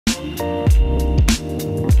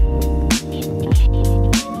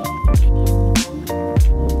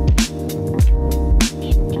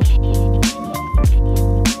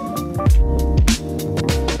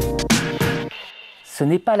Ce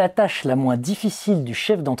n'est pas la tâche la moins difficile du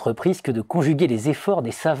chef d'entreprise que de conjuguer les efforts des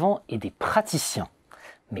savants et des praticiens.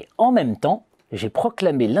 Mais en même temps, j'ai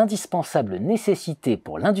proclamé l'indispensable nécessité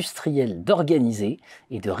pour l'industriel d'organiser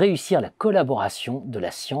et de réussir la collaboration de la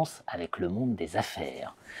science avec le monde des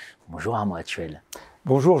affaires. Bonjour Armand Hatchuel.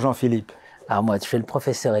 Bonjour Jean-Philippe. Armand Hatchuel,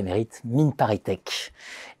 professeur émérite, Mines ParisTech.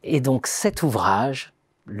 Et donc cet ouvrage,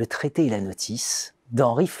 le traité et la notice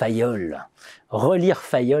d'Henri Fayol. Relire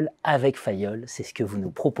Fayol avec Fayol, c'est ce que vous nous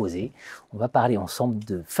proposez. On va parler ensemble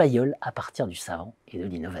de Fayol à partir du savant et de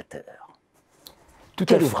l'innovateur.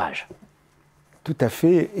 Quel ouvrage? Tout à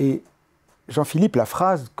fait. Et Jean-Philippe, la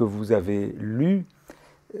phrase que vous avez lue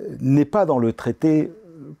n'est pas dans le traité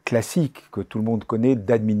classique que tout le monde connaît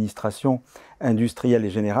d'administration industrielle et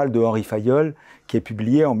générale de Henri Fayol, qui est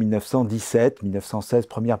publié en 1917, 1916,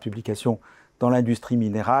 première publication dans l'industrie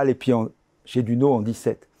minérale, et puis chez Duno en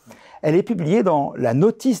 17. Elle est publiée dans la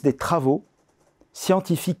notice des travaux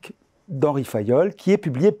scientifiques d'Henri Fayol, qui est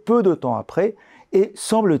publiée peu de temps après, et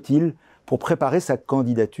semble-t-il, pour préparer sa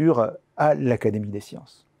candidature à l'Académie des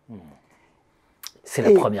sciences. C'est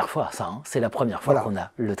la première fois, ça. Hein, c'est la première fois qu'on a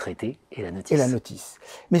le traité et la notice. Et la notice.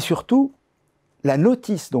 Mais surtout, la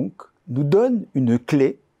notice, donc, nous donne une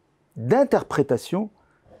clé d'interprétation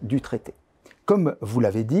du traité. Comme vous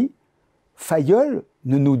l'avez dit, Fayol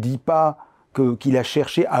ne nous dit pas qu'il a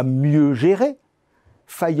cherché à mieux gérer.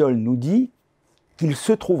 Fayol nous dit qu'il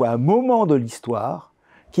se trouve à un moment de l'histoire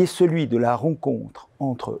qui est celui de la rencontre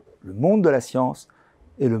entre le monde de la science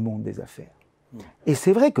et le monde des affaires. Et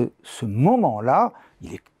c'est vrai que ce moment-là,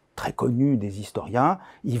 il est très connu des historiens,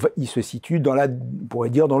 il se situe dans la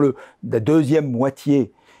deuxième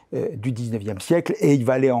moitié du 19e siècle, et il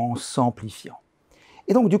va aller en s'amplifiant.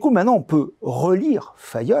 Et donc du coup, maintenant, on peut relire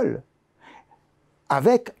Fayol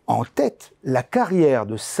avec en tête la carrière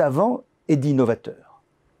de savant et d'innovateur.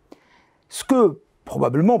 Ce que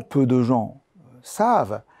probablement peu de gens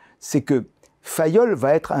savent, c'est que Fayol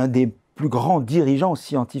va être un des plus grands dirigeants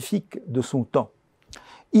scientifiques de son temps.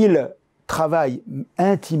 Il travaille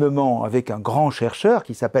intimement avec un grand chercheur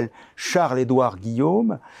qui s'appelle Charles-Édouard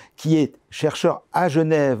Guillaume, qui est chercheur à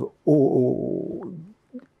Genève,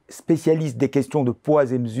 spécialiste des questions de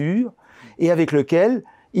poids et mesures, et avec lequel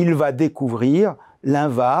il va découvrir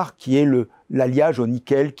l'invar, qui est l'alliage au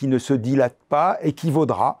nickel qui ne se dilate pas et qui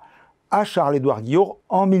vaudra à Charles-Édouard Guillaume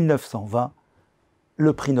en 1920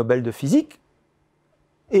 le prix Nobel de physique.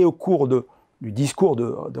 Et au cours du discours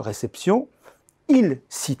de réception, il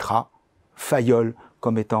citera Fayol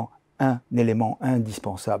comme étant un élément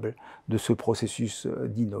indispensable de ce processus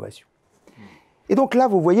d'innovation. Et donc là,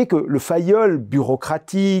 vous voyez que le Fayol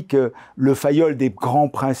bureaucratique, le Fayol des grands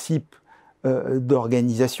principes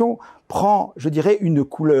d'organisation prend, je dirais, une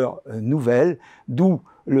couleur nouvelle, d'où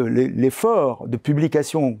l'effort de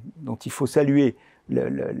publication dont il faut saluer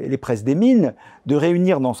les presses des mines, de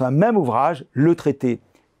réunir dans un même ouvrage le traité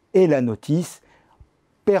et la notice,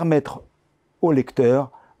 permettre au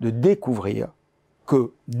lecteur de découvrir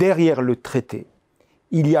que derrière le traité,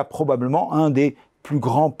 il y a probablement un des plus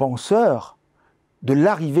grands penseurs de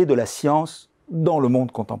l'arrivée de la science dans le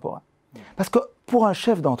monde contemporain. Parce que pour un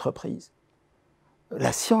chef d'entreprise,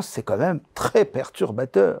 la science, c'est quand même très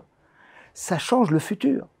perturbateur. Ça change le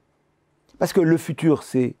futur. Parce que le futur,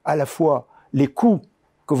 c'est à la fois les coûts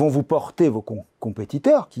que vont vous porter vos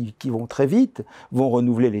compétiteurs, qui vont très vite, vont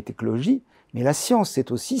renouveler les technologies, mais la science,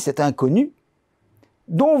 c'est aussi cet inconnu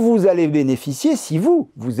dont vous allez bénéficier si vous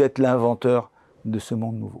êtes l'inventeur de ce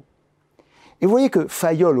monde nouveau. Et vous voyez que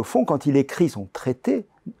Fayol, au fond, quand il écrit son traité,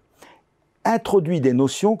 introduit des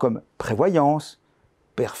notions comme prévoyance,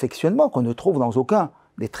 perfectionnement, qu'on ne trouve dans aucun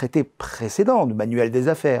des traités précédents du manuel des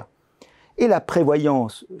affaires. Et la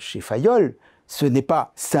prévoyance, chez Fayol, ce n'est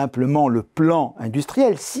pas simplement le plan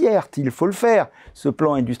industriel. Certes, il faut le faire, ce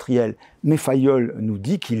plan industriel. Mais Fayol nous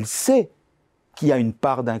dit qu'il sait qu'il y a une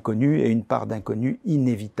part d'inconnu et une part d'inconnu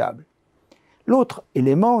inévitable. L'autre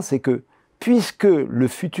élément, c'est que puisque le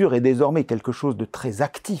futur est désormais quelque chose de très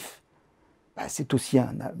actif, c'est aussi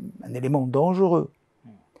un élément dangereux.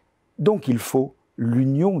 Donc il faut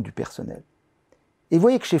l'union du personnel. Et vous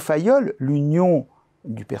voyez que chez Fayol, l'union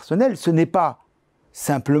du personnel, ce n'est pas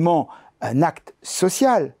simplement un acte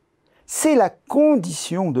social, c'est la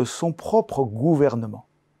condition de son propre gouvernement.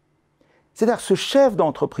 C'est-à-dire ce chef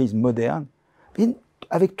d'entreprise moderne,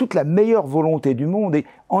 avec toute la meilleure volonté du monde et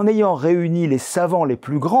en ayant réuni les savants les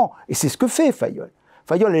plus grands, et c'est ce que fait Fayol.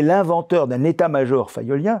 Fayol est l'inventeur d'un état-major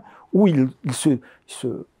fayolien où il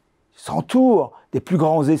s'entoure des plus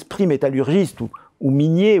grands esprits métallurgistes ou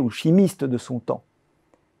miniers ou chimistes de son temps.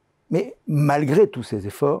 Mais malgré tous ces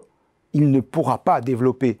efforts, il ne pourra pas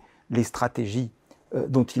développer les stratégies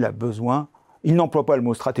dont il a besoin il n'emploie pas le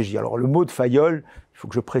mot stratégie. Alors le mot de Fayol, il faut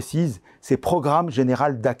que je précise, c'est programme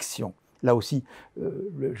général d'action. Là aussi,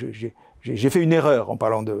 j'ai fait une erreur en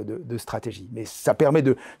parlant de stratégie, mais ça permet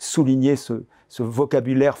de souligner ce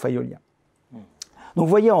vocabulaire fayolien. Donc vous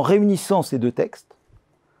voyez, en réunissant ces deux textes,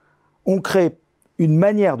 on crée une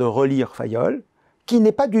manière de relire Fayol qui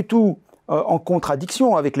n'est pas du tout en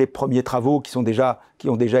contradiction avec les premiers travaux qui ont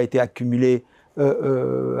déjà été accumulés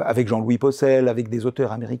avec Jean-Louis Possel, avec des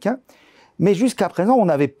auteurs américains. Mais jusqu'à présent, on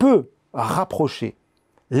avait peu rapproché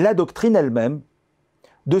la doctrine elle-même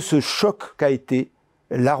de ce choc qu'a été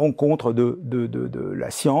la rencontre de la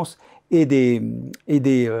science et des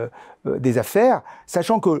affaires,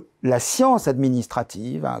 sachant que la science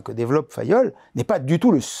administrative que développe Fayol n'est pas du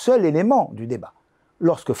tout le seul élément du débat.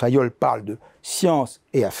 Lorsque Fayol parle de science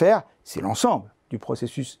et affaires, c'est l'ensemble du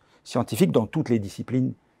processus scientifique dans toutes les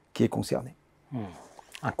disciplines qui est concerné.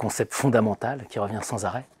 Un concept fondamental qui revient sans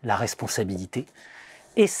arrêt, la responsabilité.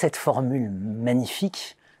 Et cette formule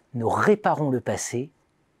magnifique, nous réparons le passé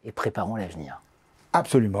et préparons l'avenir.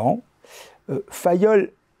 Absolument.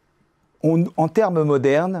 Fayol, en termes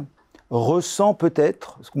modernes, ressent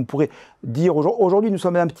peut-être ce qu'on pourrait dire aujourd'hui. Nous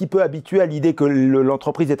sommes un petit peu habitués à l'idée que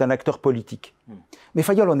l'entreprise est un acteur politique. Mais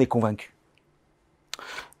Fayol en est convaincu.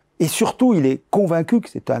 Et surtout, il est convaincu que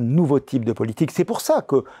c'est un nouveau type de politique. C'est pour ça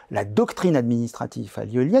que la doctrine administrative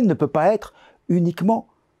fayolienne ne peut pas être uniquement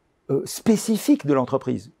spécifique de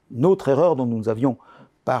l'entreprise. Une autre erreur dont nous avions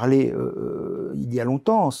parlé il y a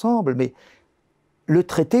longtemps ensemble, mais le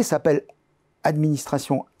traité s'appelle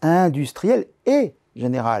administration industrielle et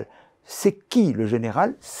générale. C'est qui le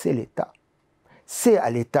général? C'est l'État. C'est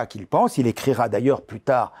à l'État qu'il pense. Il écrira d'ailleurs plus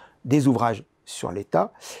tard des ouvrages sur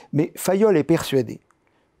l'État. Mais Fayol est persuadé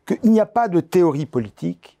qu'il n'y a pas de théorie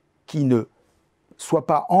politique qui ne soit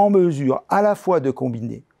pas en mesure à la fois de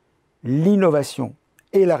combiner l'innovation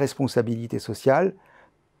et la responsabilité sociale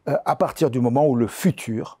à partir du moment où le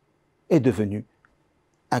futur est devenu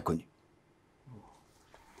inconnu.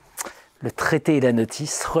 Le traité et la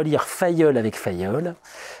notice, relire Fayol,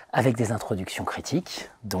 avec des introductions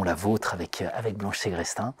critiques, dont la vôtre avec Blanche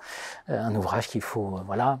Ségrestin, un ouvrage qu'il faut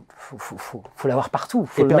l'avoir partout.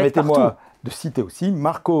 Et permettez-moi de citer aussi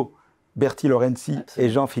Marco Berti-Lorenzi et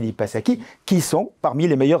Jean-Philippe Denis, qui sont parmi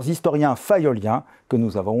les meilleurs historiens fayoliens que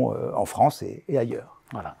nous avons en France et ailleurs.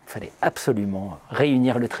 Voilà, il fallait absolument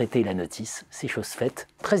réunir le traité et la notice, c'est chose faite,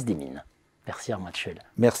 Presse des Mines. Merci Armand Hatchuel.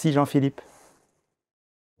 Merci Jean-Philippe.